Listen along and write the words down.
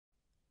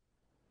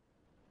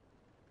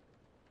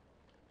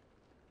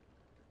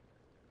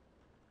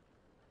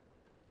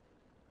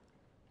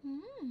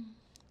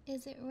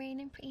Is it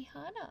raining pretty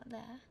hard out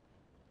there?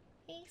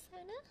 Hey,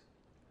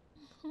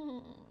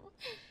 Sona?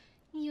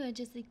 You are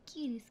just the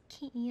cutest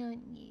kitty,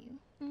 aren't you?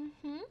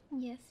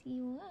 Yes,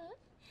 you are.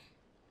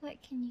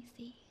 What can you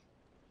see?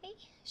 Hey,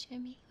 show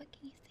me. What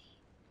can you see?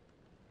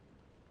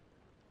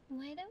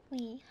 Why don't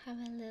we have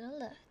a little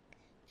look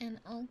and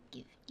I'll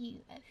give you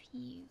a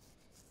few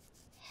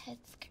head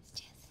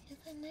scratches. Is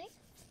that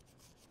nice?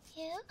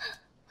 Yeah?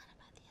 What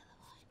about the other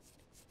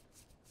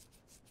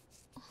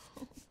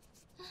one?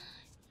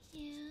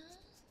 Yeah?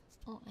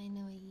 Oh, I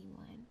know what you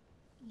want.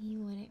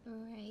 You want it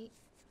right.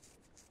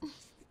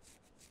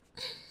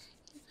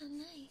 Is that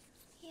nice?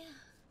 Yeah.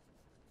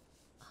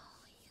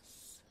 Oh, you're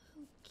so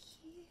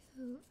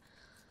cute.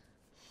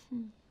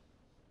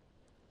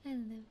 I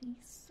love you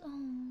so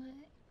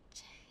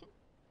much.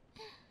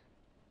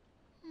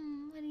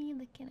 What are you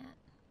looking at?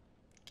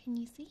 Can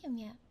you see him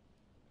yet?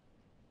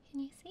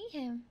 Can you see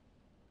him?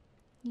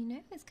 You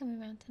know who's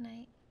coming around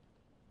tonight.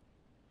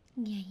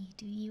 Yeah, you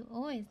do. You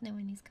always know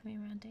when he's coming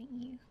around, don't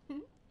you?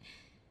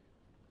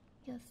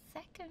 Your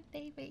second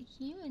favorite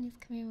human is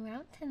coming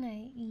around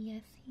tonight.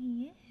 Yes,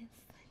 he is.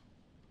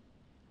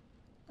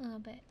 Oh,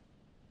 but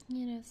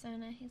you know,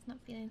 Sona, he's not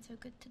feeling so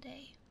good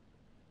today.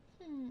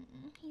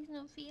 He's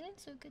not feeling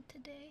so good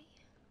today.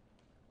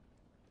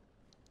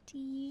 Do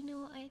you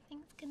know what I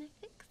think's gonna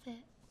fix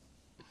it?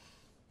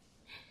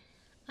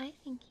 I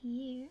think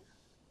you're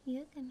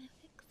gonna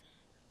fix it.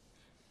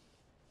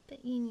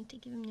 But you need to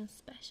give him your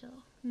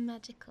special,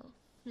 magical,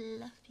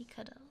 fluffy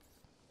cuddles.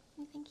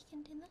 You think you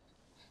can do that?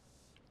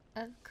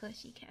 Of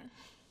course you can.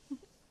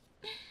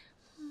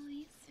 Oh,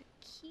 you're so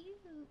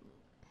cute.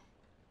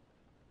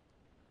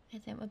 I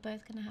think we're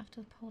both gonna have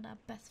to uphold our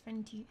best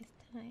friend duties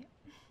tonight.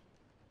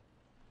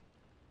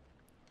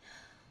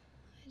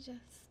 I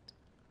just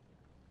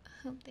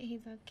hope that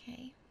he's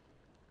okay.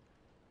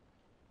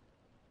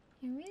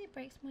 It really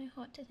breaks my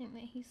heart to think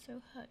that he's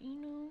so hurt, you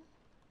know?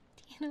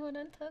 Do you know what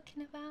I'm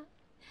talking about?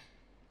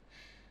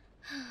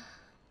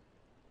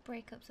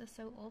 Breakups are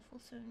so awful,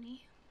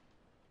 Sony.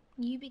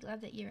 You be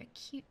glad that you're a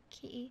cute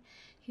kitty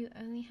who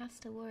only has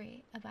to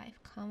worry about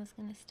if Karma's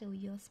gonna steal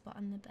your spot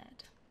on the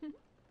bed.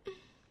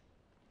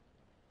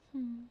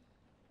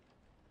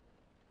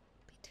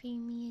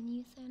 Between me and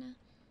you, Sona,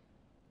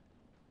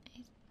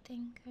 I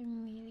think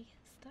I'm really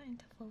starting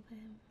to fall for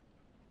him.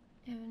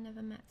 I've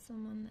never met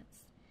someone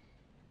that's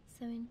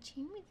so in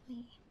tune with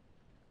me.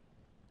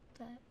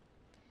 But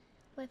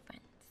we're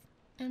friends,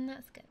 and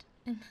that's good,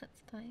 and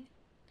that's fine.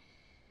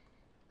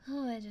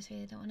 Oh, I just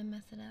really don't want to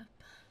mess it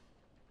up.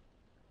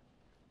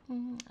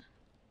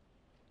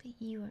 But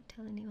you won't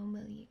tell anyone,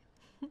 will you?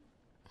 Oh,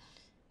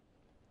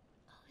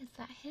 is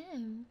that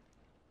him?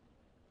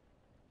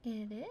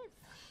 It is.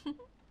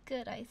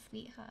 Good eye,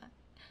 sweetheart.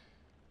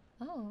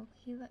 Oh,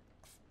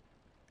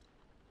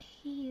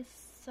 he is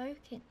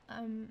soaking.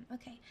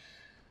 Okay.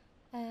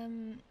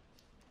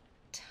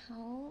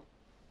 Towel,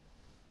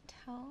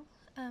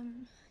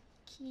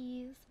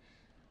 keys.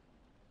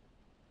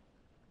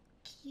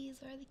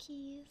 Where are the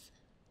keys?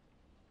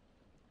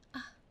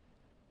 Ah.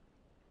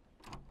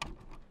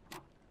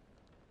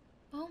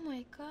 Oh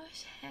my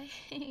gosh,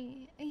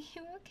 hey, are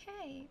you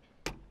okay?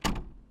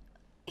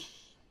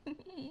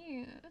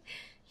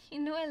 You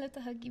know I love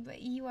to hug you,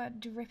 but you are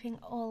dripping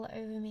all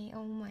over me.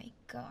 Oh my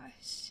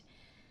gosh.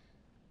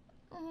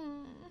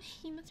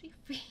 You must be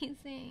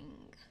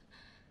freezing.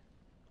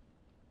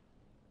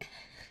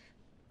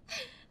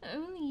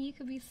 Only you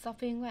could be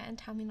sopping wet and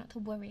tell me not to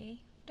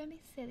worry. Don't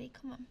be silly,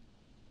 come on.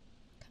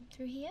 Come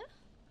through here.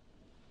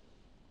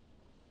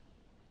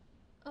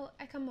 Oh,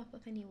 I can mop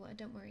up any water,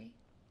 don't worry.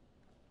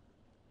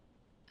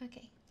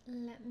 Okay,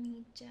 let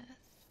me just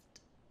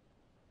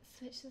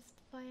switch this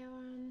fire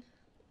on.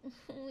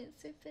 Oh,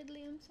 it's so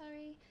fiddly, I'm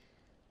sorry.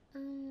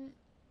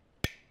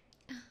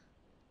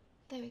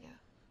 There we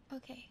go.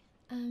 Okay,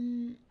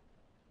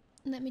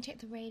 let me check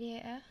the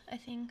radiator. I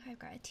think I've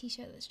got a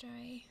t-shirt that's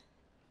dry.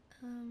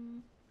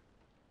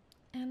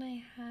 And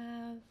I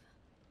have,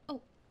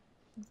 oh,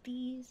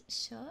 these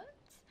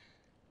shorts.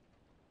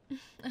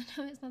 I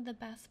know it's not the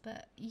best,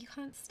 but you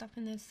can't stop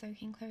in those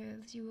soaking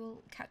clothes. You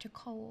will catch a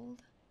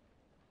cold.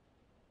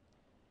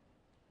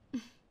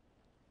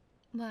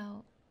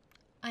 Well,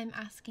 I'm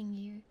asking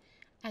you,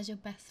 as your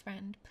best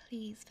friend,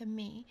 please, for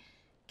me,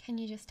 can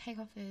you just take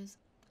off those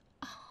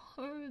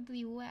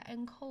horribly wet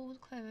and cold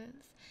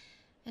clothes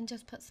and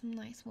just put some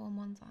nice warm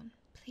ones on,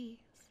 please?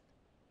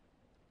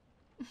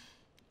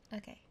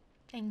 Okay,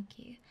 thank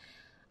you.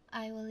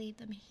 I will leave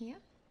them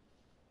here.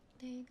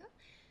 There you go.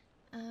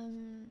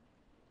 And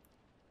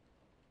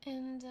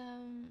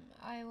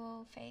I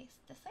will face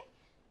this way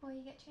while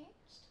you get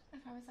changed. I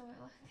promise I won't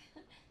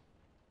look.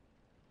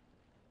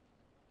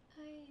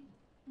 I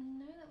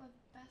know that we're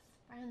best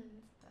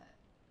friends, but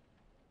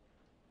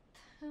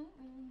don't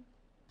really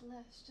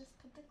blush. Just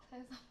put the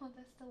clothes on while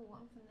they're still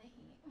warm from the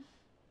heat.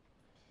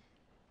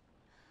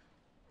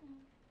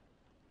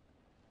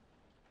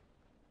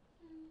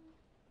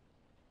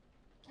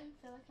 I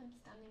feel like I'm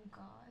standing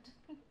guard.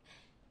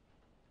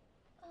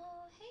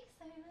 Oh, hey,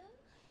 Sona.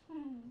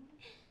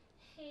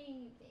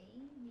 Hey,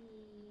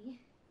 baby.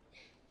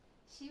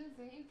 She was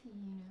waiting for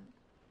you,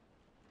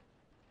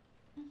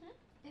 you know.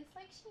 It's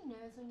like she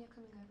knows when you're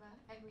coming over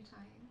every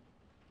time.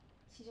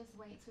 She just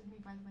waits with me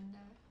by the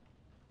window.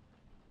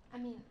 I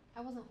mean,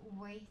 I wasn't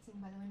waiting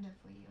by the window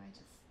for you. I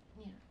just,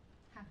 you know,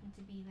 happened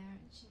to be there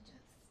and she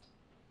just,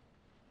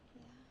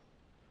 yeah.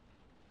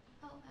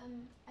 Oh,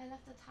 I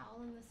left a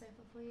towel on the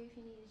sofa for you if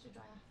you needed to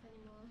dry off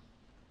anymore.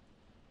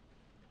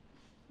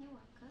 You're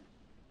welcome.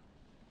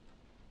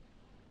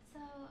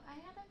 So, I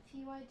had a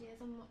few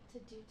ideas on what to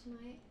do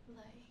tonight.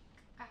 Like,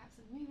 I have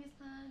some movies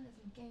planned, there's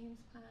some games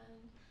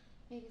planned,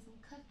 maybe some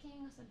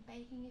cooking or some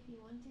baking if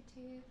you wanted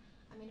to.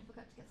 I mean, I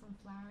forgot to get some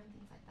flour and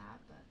things like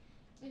that, but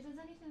if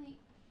there's anything that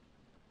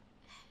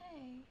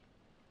Hey.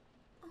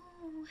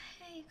 Oh,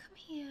 hey, come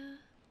here.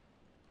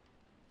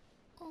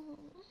 Oh,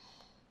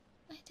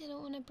 I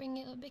didn't want to bring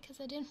it up because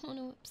I didn't want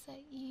to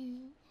upset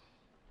you.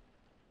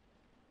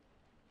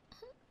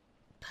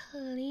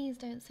 Please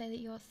don't say that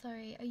you're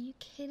sorry. Are you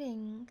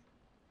kidding?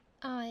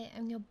 I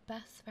am your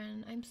best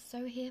friend. I'm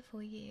so here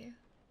for you.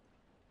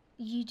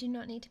 You do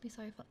not need to be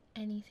sorry for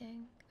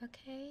anything,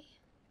 okay?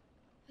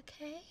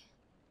 Okay?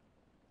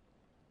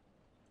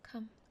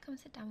 Come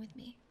sit down with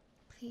me,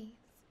 please.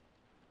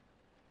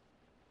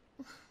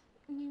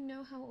 You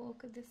know how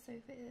awkward this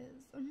sofa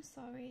is. I'm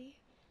sorry.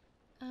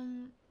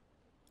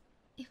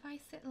 If I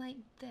sit like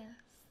this,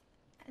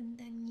 and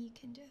then you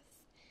can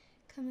just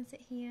come and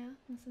sit here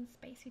with some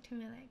space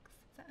between my legs.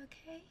 Is that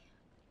okay?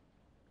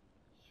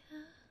 Yeah.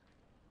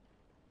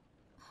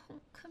 Oh,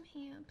 come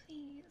here,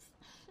 please.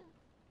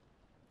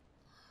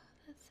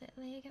 That's it,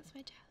 lay against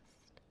my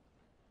chest.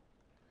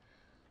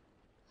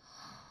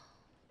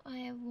 I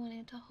have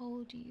wanted to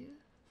hold you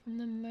from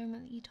the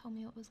moment that you told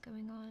me what was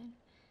going on.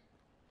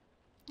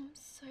 I'm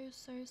so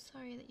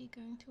sorry that you're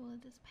going through all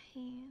of this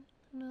pain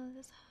and all of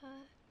this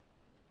hurt.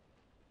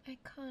 I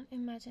can't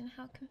imagine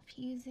how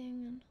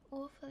confusing and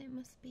awful it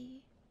must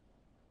be.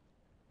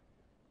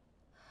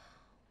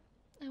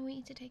 I want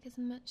you to take as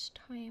much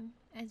time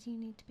as you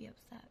need to be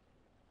upset.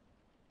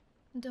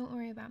 Don't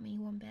worry about me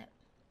one bit.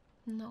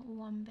 Not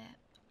one bit.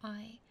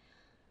 I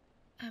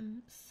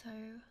am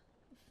so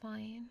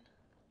fine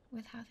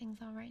with how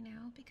things are right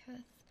now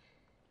because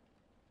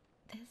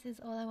this is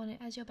all I want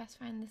to, as your best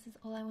friend, this is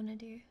all I want to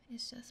do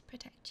is just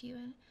protect you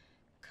and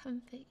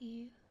comfort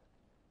you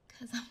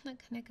because I'm not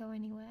going to go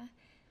anywhere.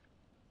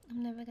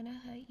 I'm never going to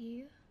hurt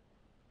you.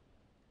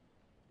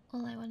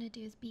 All I want to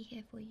do is be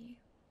here for you,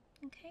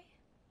 okay?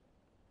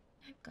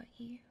 I've got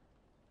you.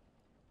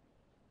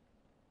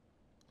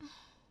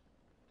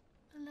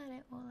 Let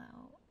it all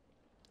out.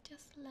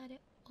 Just let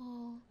it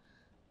all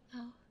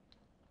out.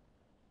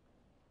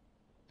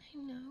 I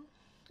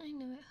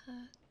know it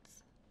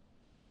hurts.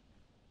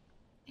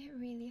 It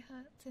really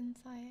hurts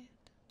inside,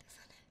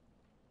 doesn't it?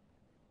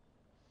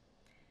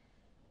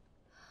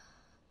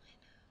 I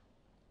know.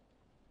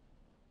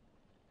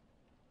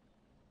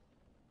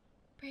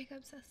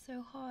 Breakups are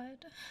so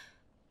hard.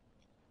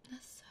 They're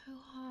so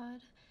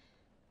hard.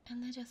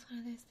 And they're just one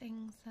of those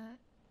things that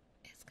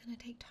it's gonna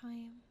take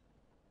time.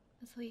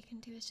 That's all you can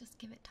do is just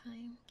give it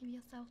time. Give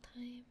yourself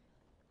time.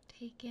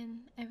 Take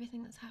in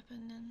everything that's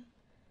happened and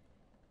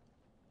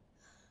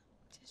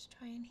just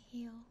try and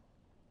heal.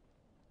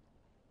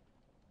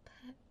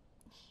 But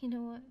you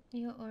know what?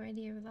 You're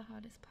already over the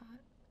hardest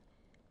part.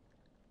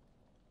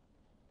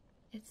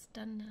 It's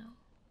done now.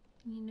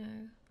 You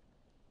know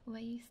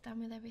where you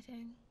stand with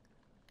everything.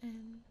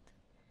 And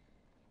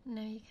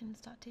now you can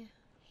start to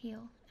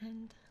heal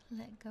and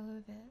let go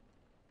of it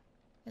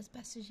as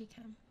best as you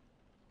can.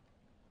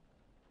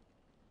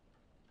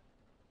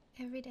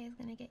 Every day is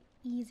going to get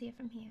easier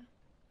from here.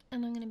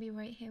 And I'm going to be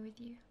right here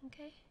with you,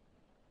 okay?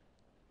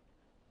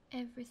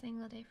 Every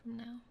single day from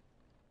now.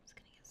 It's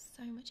going to get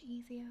so much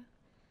easier.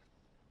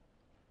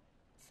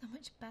 So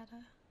much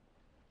better.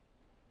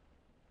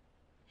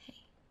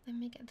 Hey, let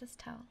me get this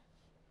towel.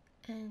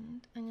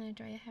 And I'm going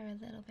to dry your hair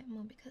a little bit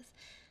more because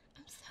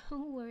I'm so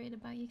worried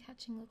about you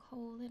catching a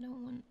cold. I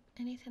don't want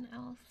anything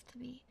else to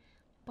be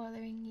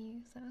bothering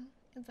you. So,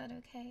 is that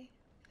okay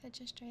if I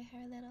just dry your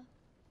hair a little?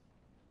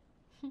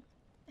 Okay.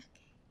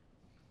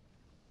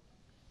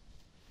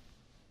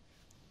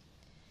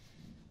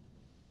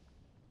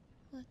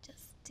 We'll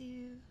just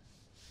do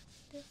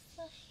this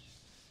side.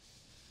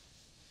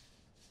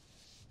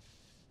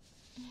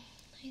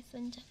 Nice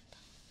and gentle.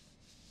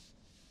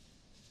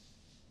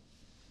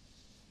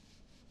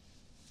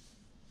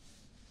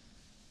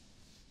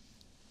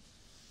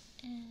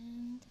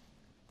 And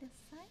this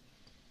side.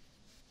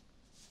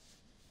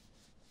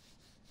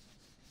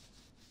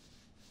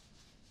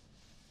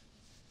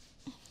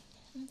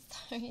 I'm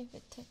sorry if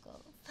it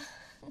tickles.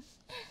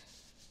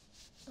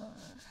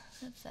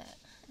 That's it.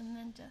 And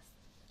then just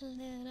a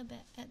little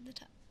bit at the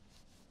top.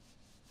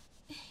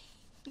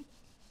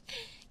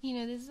 You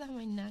know, this is how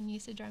my nan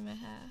used to dry my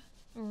hair.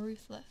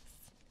 Ruthless.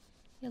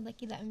 You're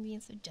lucky that I'm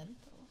being so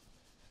gentle.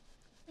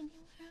 Anywhere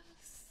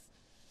else?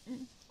 I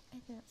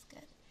think that's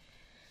good.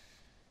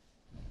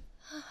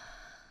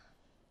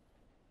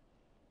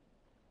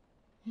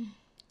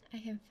 I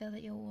can feel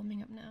that you're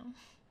warming up now.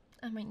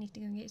 I might need to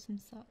go and get some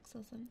socks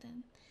or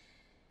something.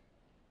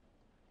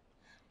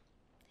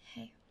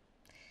 Hey,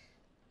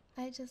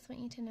 I just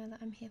want you to know that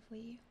I'm here for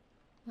you,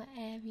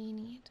 whatever you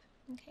need,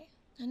 okay?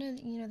 I know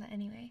that you know that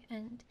anyway,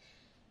 and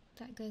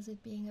that goes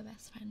with being a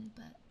best friend,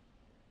 but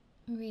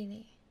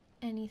really,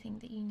 anything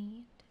that you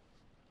need,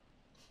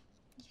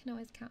 you can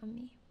always count on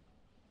me.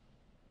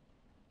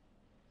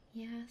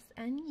 Yes,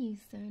 and you,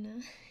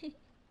 Sona.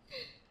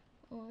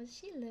 Oh,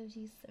 she loves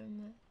you so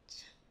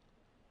much.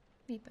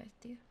 We both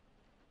do.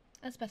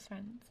 As best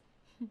friends.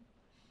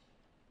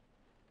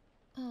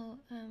 Oh,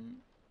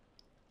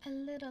 a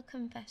little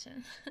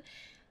confession.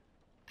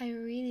 I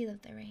really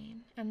love the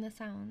rain and the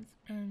sounds,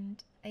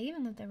 and I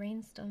even love the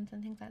rainstorms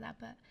and things like that,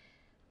 but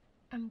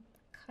I'm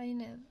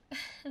kind of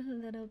a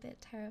little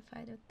bit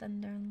terrified of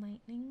thunder and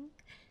lightning.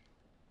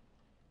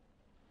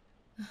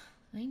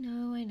 I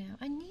know.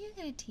 I knew you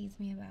were going to tease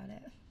me about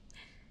it.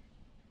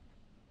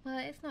 Well,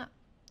 it's not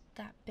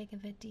that big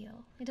of a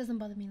deal. It doesn't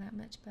bother me that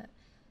much, but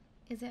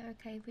is it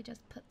okay if we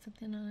just put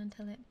something on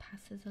until it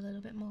passes a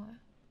little bit more?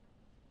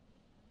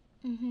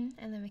 And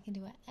then we can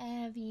do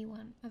whatever you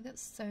want. I've got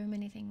so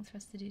many things for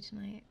us to do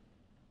tonight.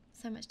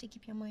 So much to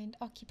keep your mind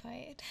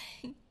occupied.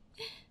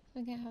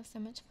 We're gonna have so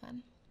much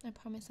fun. I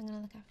promise I'm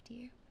gonna look after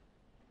you.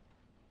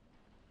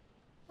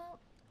 Well,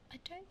 I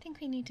don't think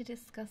we need to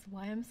discuss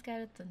why I'm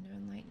scared of thunder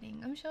and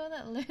lightning. I'm sure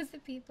that loads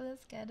of people are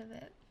scared of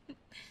it.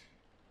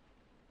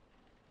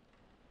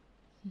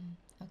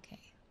 Okay.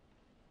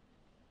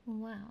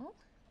 Well,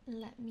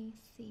 let me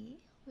see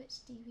which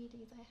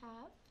DVDs I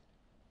have.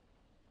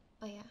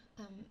 Oh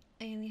yeah,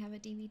 I only have a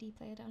DVD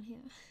player down here.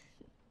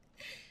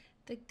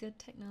 The good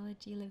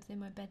technology lives in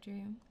my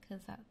bedroom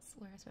because that's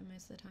where I spend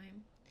most of the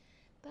time.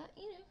 But,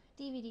 you know,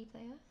 DVD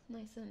player,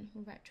 nice and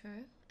retro,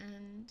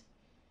 and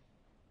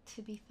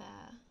to be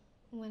fair,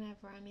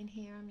 whenever I'm in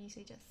here I'm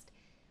usually just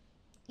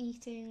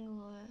eating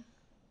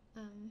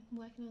or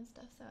working on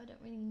stuff, so I don't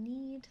really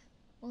need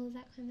all of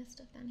that kind of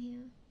stuff down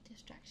here.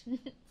 Distractions.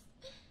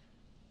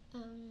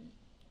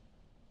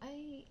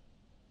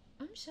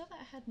 I'm sure that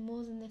I had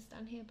more than this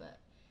down here, but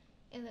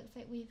it looks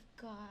like we've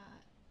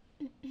got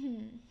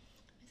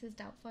Mrs.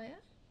 Doubtfire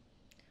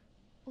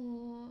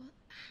or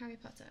Harry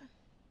Potter.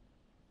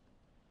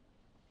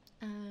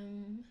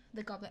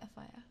 The Goblet of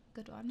Fire,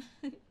 good one.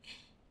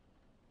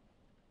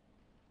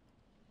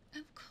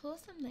 Of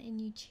course I'm letting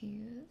you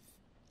choose.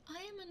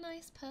 I am a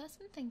nice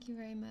person, thank you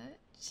very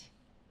much.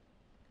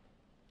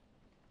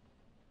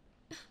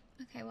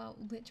 Okay, well,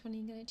 which one are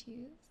you gonna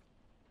choose?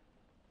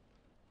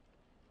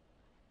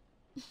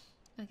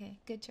 Okay,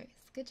 good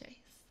choice, good choice.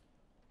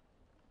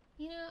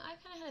 You know, I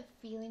kind of had a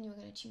feeling you were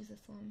going to choose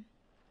this one.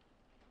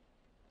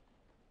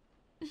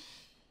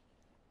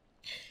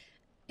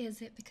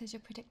 Is it because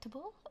you're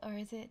predictable, or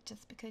is it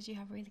just because you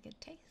have really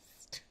good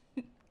taste?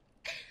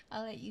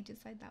 I'll let you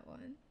decide that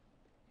one.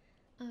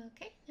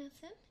 Okay,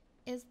 Nathan,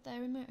 is the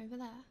remote over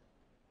there?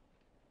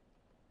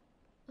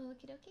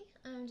 Okie dokie,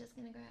 I'm just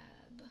going to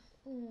grab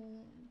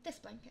this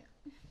blanket.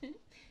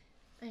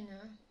 I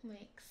know, my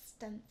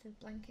extensive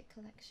blanket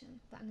collection,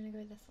 but I'm going to go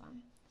with this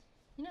one.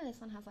 You know this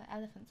one has like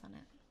elephants on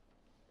it.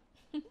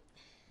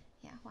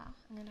 Yeah, wow,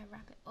 I'm gonna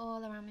wrap it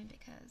all around me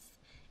because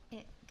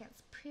it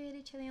gets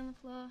pretty chilly on the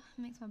floor.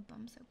 It makes my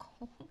bum so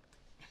cold.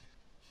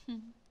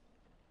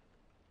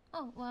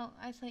 Oh, well,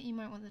 I thought you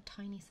might want the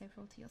tiny sofa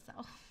all to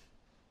yourself.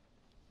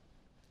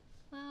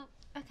 Well,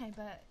 okay,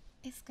 but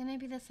it's gonna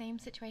be the same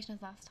situation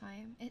as last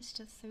time. It's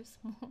just so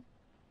small.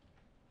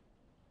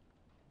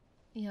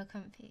 You're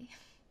comfy.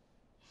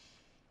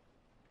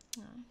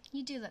 Oh,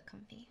 you do look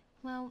comfy.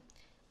 Well,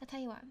 I'll tell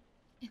you what,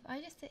 if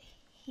I just sit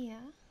here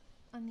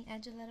on the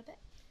edge a little bit,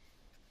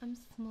 I'm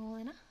small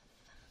enough.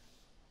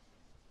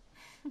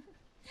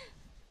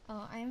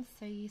 Oh, I am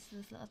so used to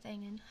this little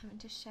thing and having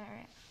to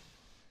share it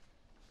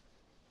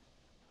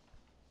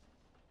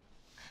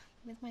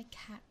with my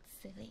cat,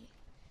 Silly.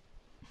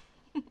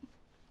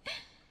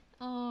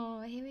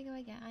 Oh, here we go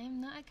again. I am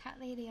not a cat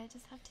lady, I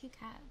just have 2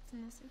 cats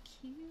and they're so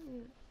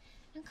cute.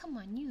 And come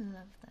on, you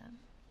love them.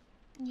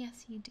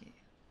 Yes, you do.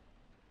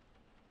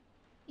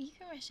 You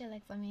can rest your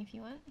legs on me if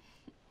you want.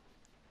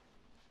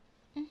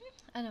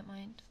 I don't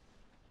mind.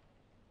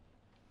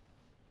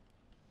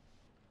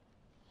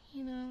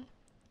 You know,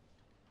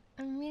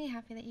 I'm really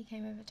happy that you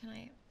came over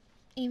tonight,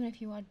 even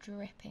if you are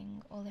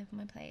dripping all over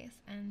my place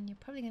and you're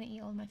probably going to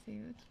eat all my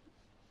food.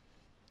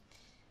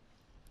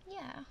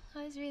 Yeah,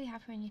 I was really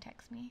happy when you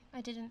texted me. I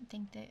didn't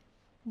think that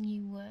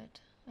you would.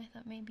 I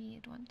thought maybe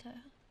you'd want to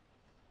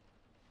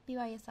be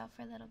by yourself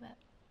for a little bit.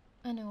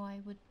 I know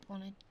I would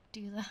want to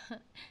do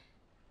that.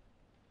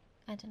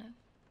 I don't know.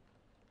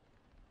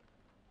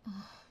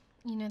 Oh,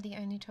 you know, the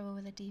only trouble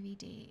with a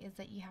DVD is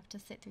that you have to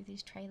sit through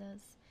these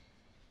trailers.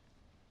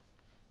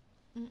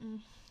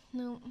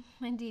 No,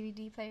 my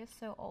DVD player is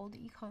so old that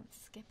you can't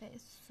skip it.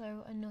 It's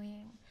so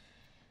annoying.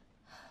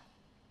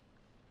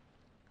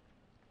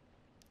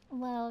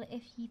 Well,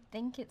 if you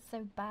think it's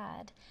so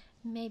bad,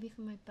 maybe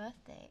for my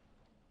birthday.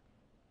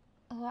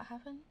 Oh, what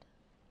happened?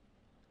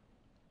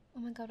 Oh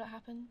my god, what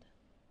happened?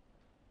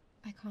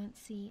 I can't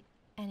see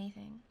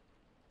anything.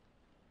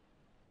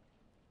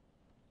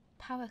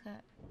 power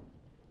cut.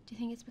 Do you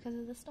think it's because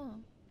of the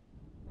storm?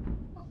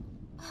 Oh,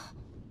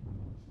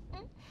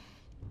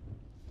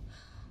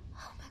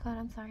 oh my god,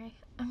 I'm sorry.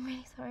 I'm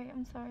really sorry.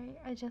 I'm sorry.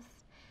 I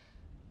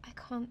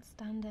can't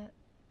stand it.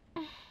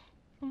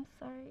 I'm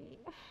sorry.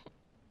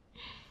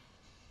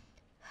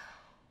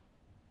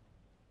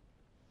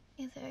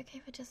 Is it okay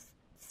if I just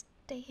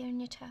stay here in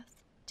your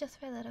chest? Just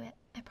for a little bit.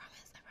 I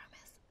promise, I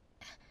promise.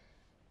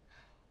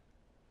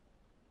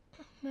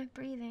 My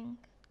breathing.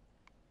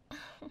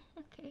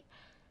 Okay.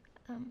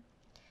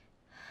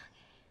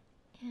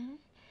 In,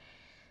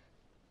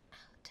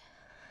 out,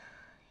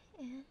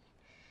 in,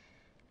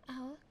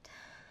 out,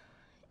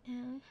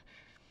 in.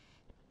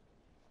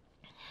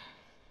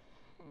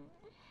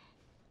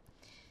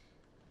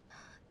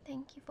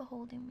 Thank you for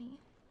holding me.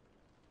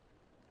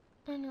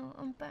 I know,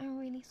 but I'm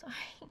really sorry.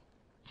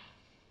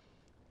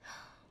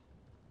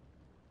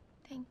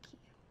 Thank you.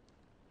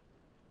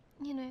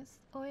 You know, it's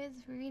always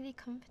really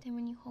comforting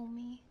when you hold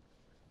me.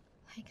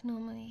 Like,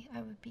 normally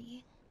I would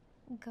be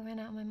going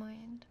out of my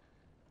mind.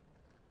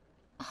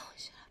 Oh,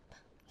 shut up.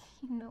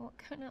 You know what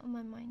going out of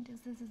my mind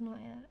is. This is not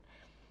it.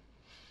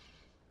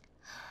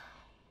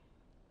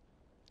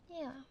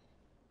 Yeah.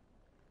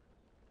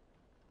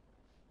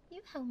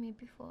 You've held me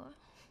before.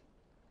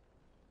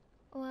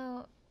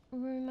 Well,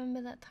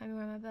 remember that time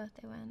around my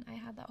birthday when I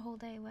had that whole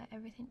day where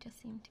everything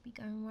just seemed to be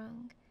going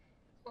wrong?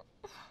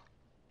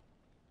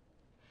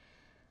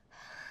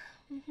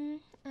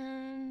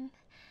 And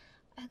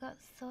I got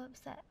so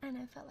upset and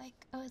I felt like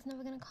I was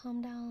never gonna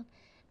calm down,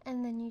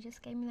 and then you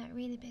just gave me that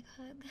really big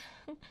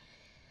hug.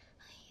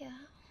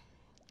 Yeah,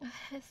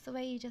 it's the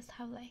way you just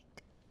have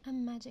like a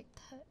magic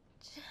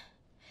touch,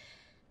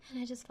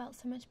 and I just felt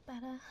so much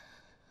better,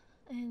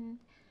 and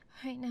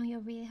right now you're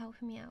really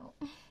helping me out.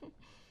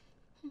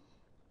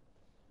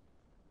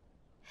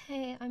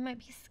 Hey, I might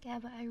be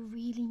scared, but I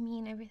really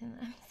mean everything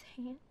that I'm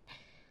saying.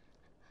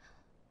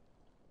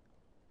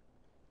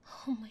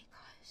 Oh my gosh.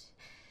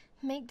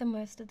 Make the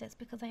most of this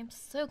because I am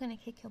so gonna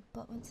kick your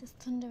butt once this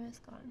thunder is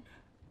gone.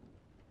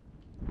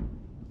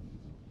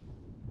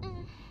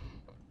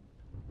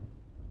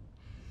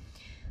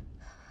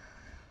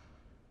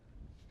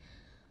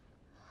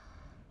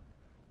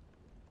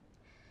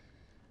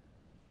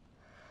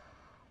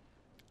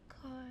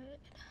 God.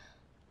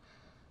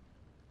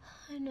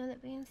 I know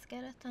that being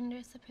scared of thunder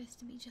is supposed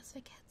to be just for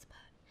kids, but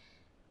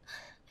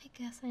I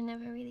guess I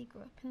never really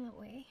grew up in that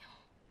way.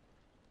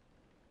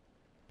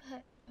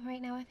 But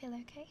right now I feel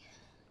okay.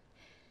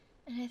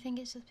 And I think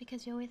it's just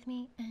because you're with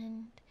me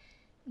and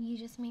you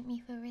just make me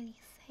feel really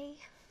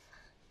safe.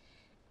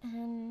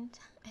 And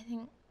I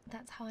think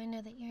that's how I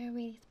know that you're a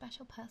really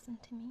special person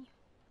to me.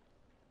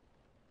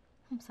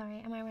 I'm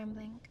sorry, am I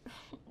rambling?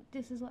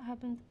 This is what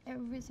happens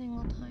every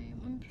single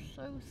time. I'm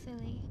so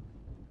silly.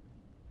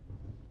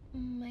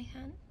 My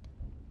hand?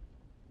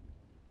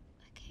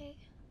 Okay.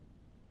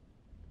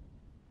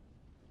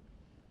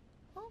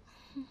 Oh.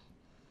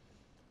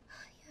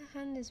 Your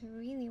hand is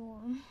really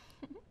warm.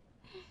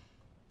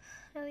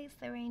 At least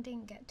the rain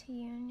didn't get to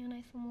you and you're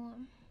nice and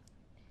warm.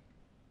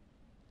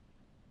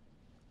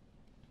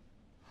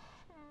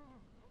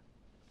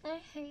 I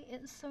hate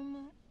it so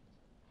much.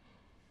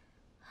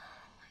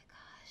 Oh my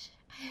gosh,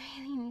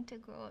 I really need to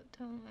grow up,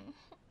 don't I?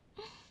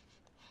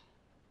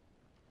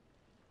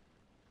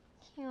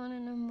 You wanna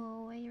know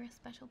more why you're a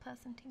special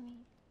person to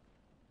me?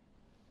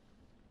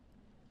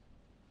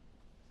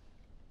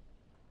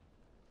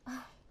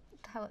 Oh,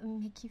 that would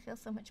make you feel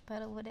so much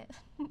better, would it?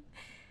 You're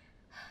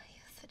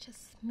such a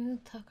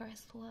smooth talker, I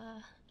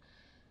swear.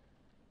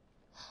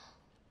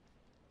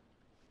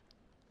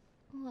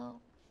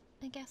 Well,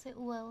 I guess it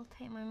will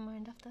take my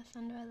mind off the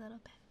thunder a little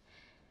bit.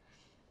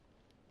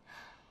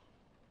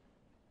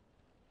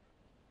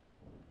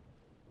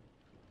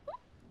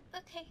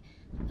 Okay,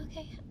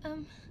 okay,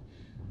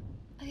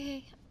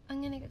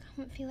 I'm gonna get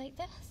comfy like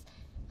this,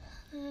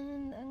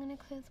 and I'm gonna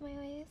close my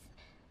eyes.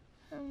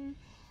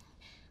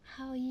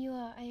 How you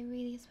are a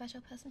really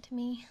special person to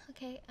me.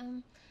 Okay, where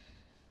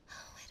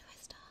do I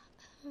start?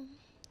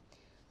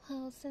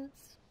 Well,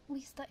 since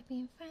we started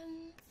being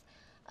friends,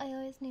 I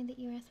always knew that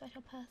you were a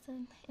special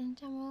person in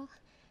general,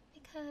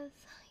 because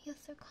you're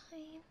so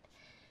kind,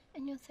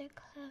 and you're so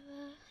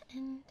clever,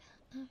 and,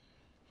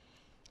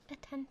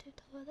 attentive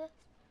to others.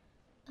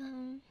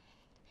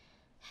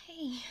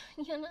 Hey,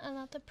 you're not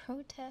allowed to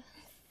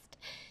protest.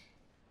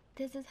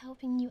 This is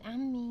helping you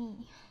and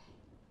me.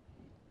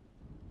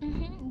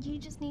 You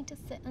just need to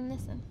sit and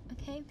listen,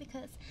 okay?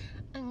 Because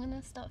I'm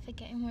gonna start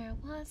forgetting where I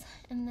was,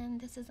 and then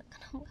this isn't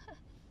gonna work.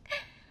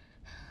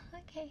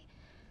 Okay.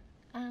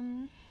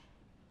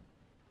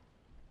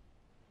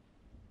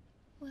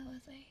 Where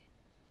was I?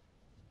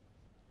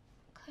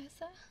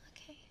 Closer?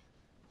 Okay.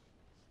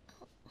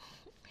 Oh.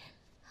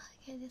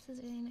 Okay, this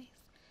is really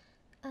nice.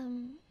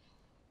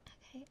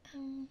 Okay,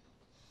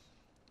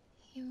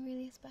 you're a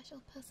really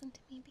special person to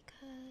me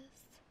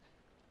because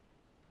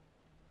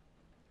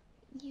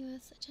you are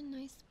such a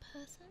nice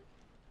person.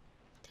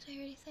 Did I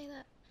already say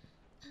that?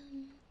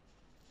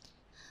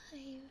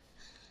 I've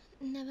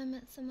never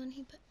met someone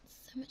who puts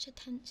so much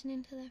attention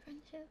into their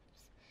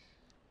friendships.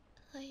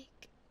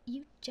 like,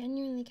 you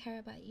genuinely care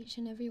about each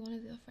and every one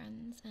of your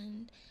friends,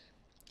 and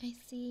I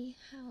see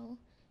how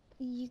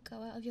you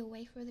go out of your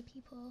way for other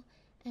people,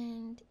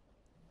 and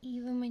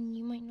even when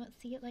you might not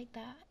see it like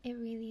that, it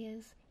really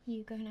is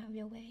you going out of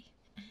your way,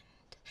 and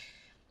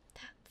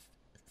that's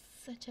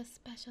such a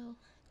special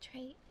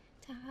trait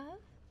to have.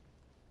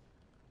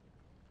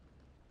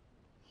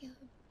 Your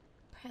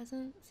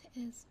presence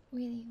is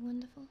really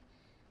wonderful,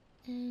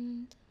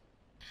 and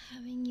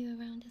having you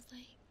around is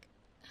like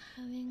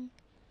having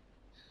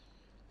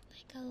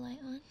like a light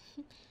on.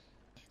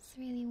 It's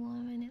really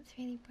warm and it's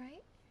really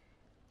bright,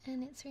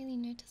 and it's really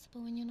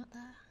noticeable when you're not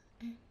there.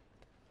 And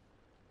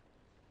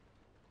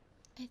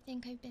I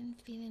think I've been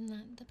feeling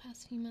that the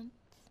past few months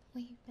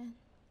where you've been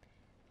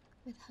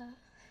with her.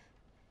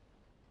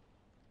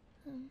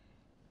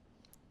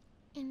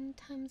 In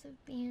terms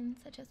of being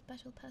such a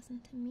special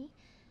person to me,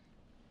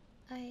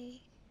 I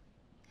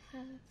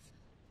have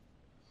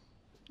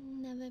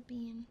never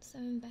been so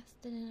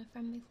invested in a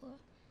friend before.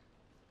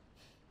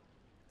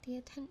 The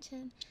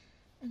attention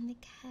and the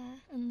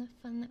care and the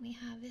fun that we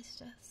have is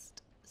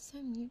just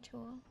so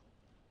mutual.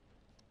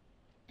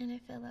 And I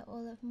feel that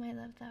all of my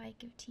love that I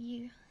give to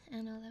you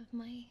and all of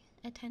my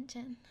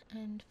attention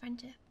and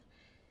friendship,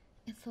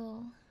 it's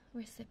all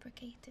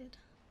reciprocated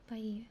by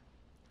you.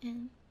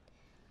 And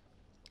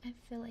I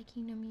feel like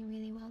you know me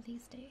really well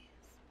these days.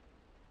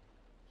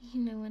 You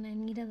know when I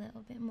need a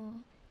little bit more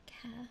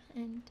care,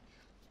 and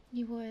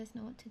you always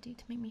know what to do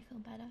to make me feel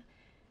better.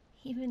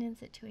 Even in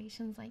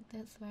situations like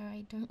this where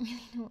I don't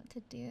really know what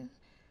to do,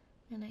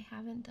 and I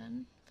haven't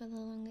done for the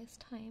longest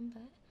time,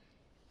 but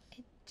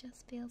it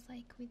just feels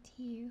like with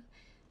you,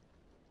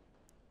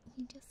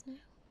 you just know,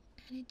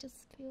 and it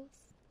just feels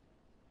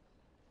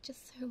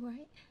just so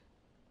right.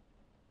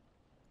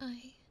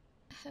 I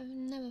have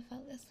never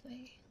felt this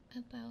way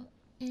about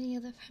any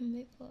other friend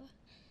before,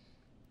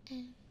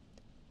 and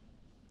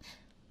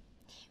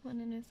you want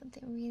to know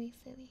something really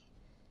silly?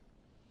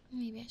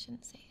 Maybe I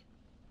shouldn't say it.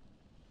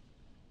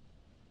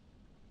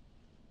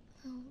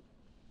 Well,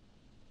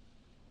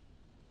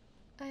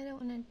 I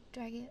don't want to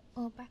drag it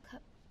all back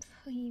up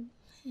for you,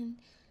 and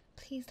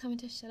please tell me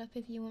to shut up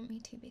if you want me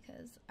to,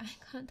 because I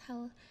can't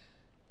tell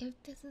if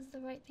this is the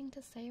right thing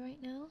to say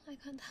right now. I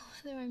can't tell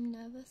whether I'm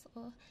nervous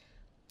or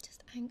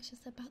just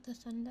anxious about the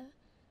thunder.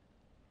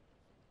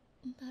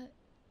 But,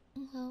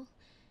 well,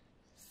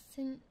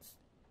 since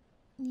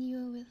you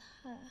were with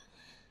her,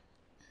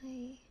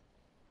 I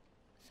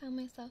found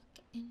myself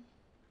getting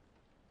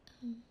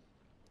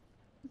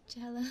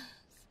jealous.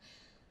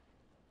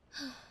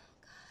 Oh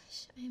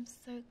gosh, I am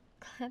so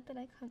glad that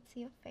I can't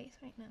see your face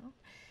right now.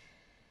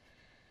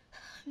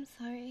 I'm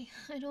sorry,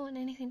 I don't want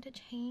anything to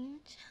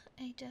change.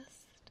 I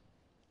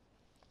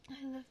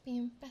love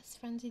being best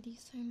friends with you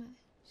so much.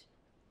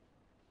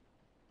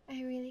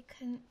 I really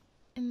couldn't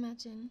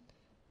imagine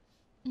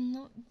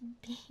not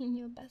being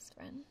your best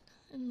friend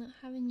and not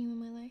having you in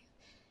my life.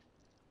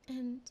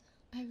 And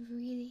I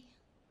really,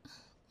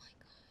 oh my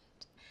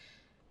god,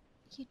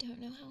 you don't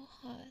know how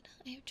hard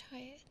I have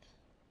tried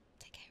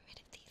to get rid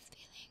of these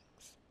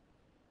feelings,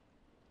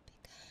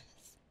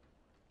 because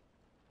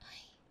I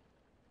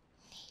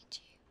need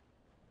you.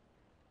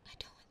 I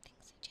don't want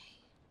things to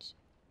change,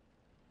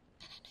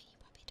 and I know you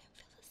probably don't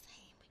feel the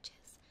same, which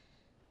is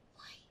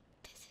why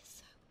this is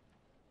so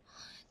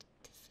hard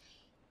to say,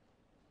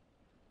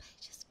 but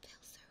it just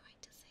feels so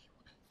right to say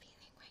what I'm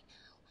feeling right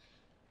now.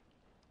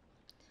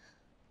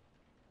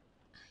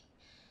 I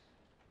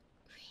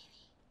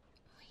really,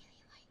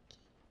 really like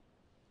you,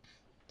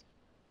 and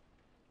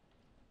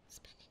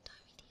spending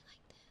time with you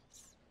like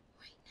this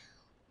right now,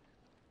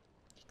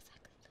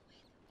 exactly the way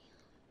that we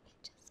are,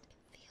 it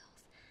feels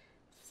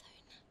so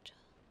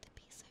natural to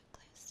be so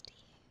close to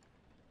you,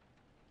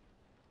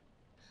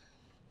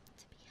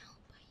 to be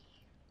held by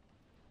you.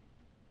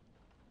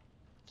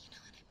 You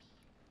know what I mean?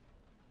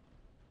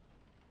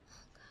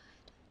 Oh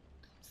god,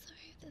 I'm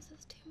sorry if this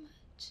is too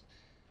much.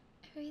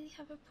 I really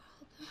have a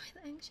problem with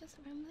anxious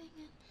rambling,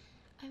 and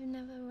I've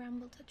never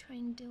rambled to try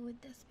and deal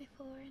with this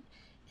before, and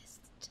it's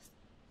just...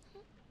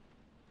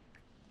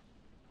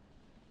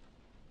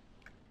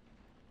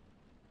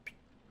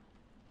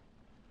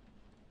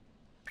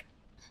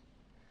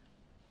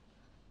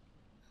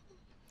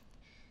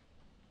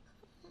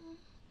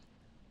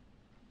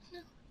 No,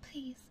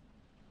 please,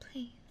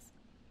 please.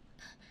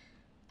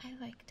 I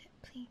liked it,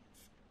 please.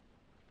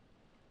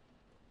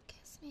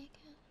 Kiss me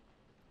again.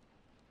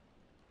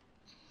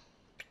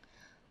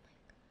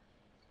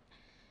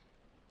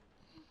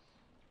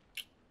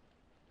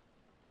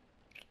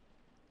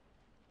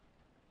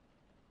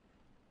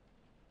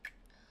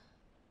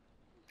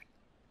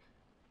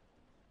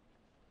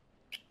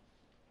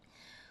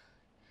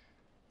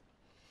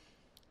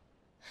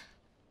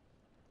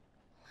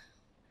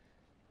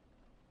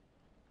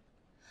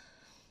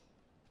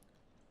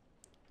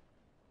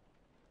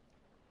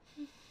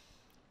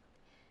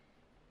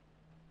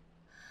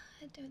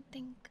 I don't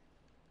think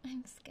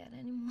I'm scared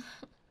anymore.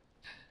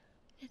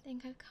 I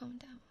think I've calmed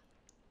down,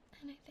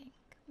 and I think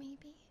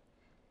maybe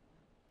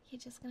you're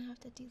just gonna have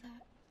to do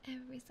that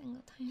every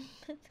single time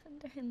the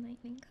thunder and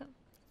lightning comes.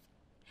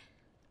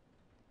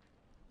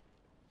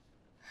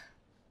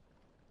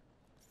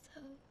 So,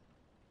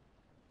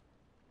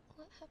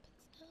 what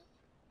happens now?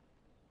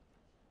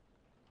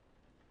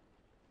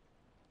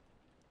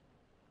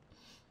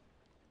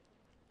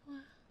 Well,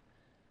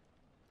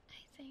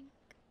 I think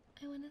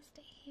I want to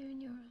stay here in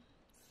your arms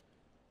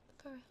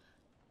forever.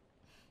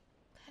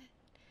 But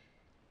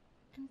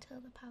until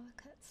the power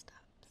cut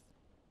stops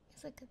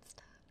is a good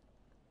start.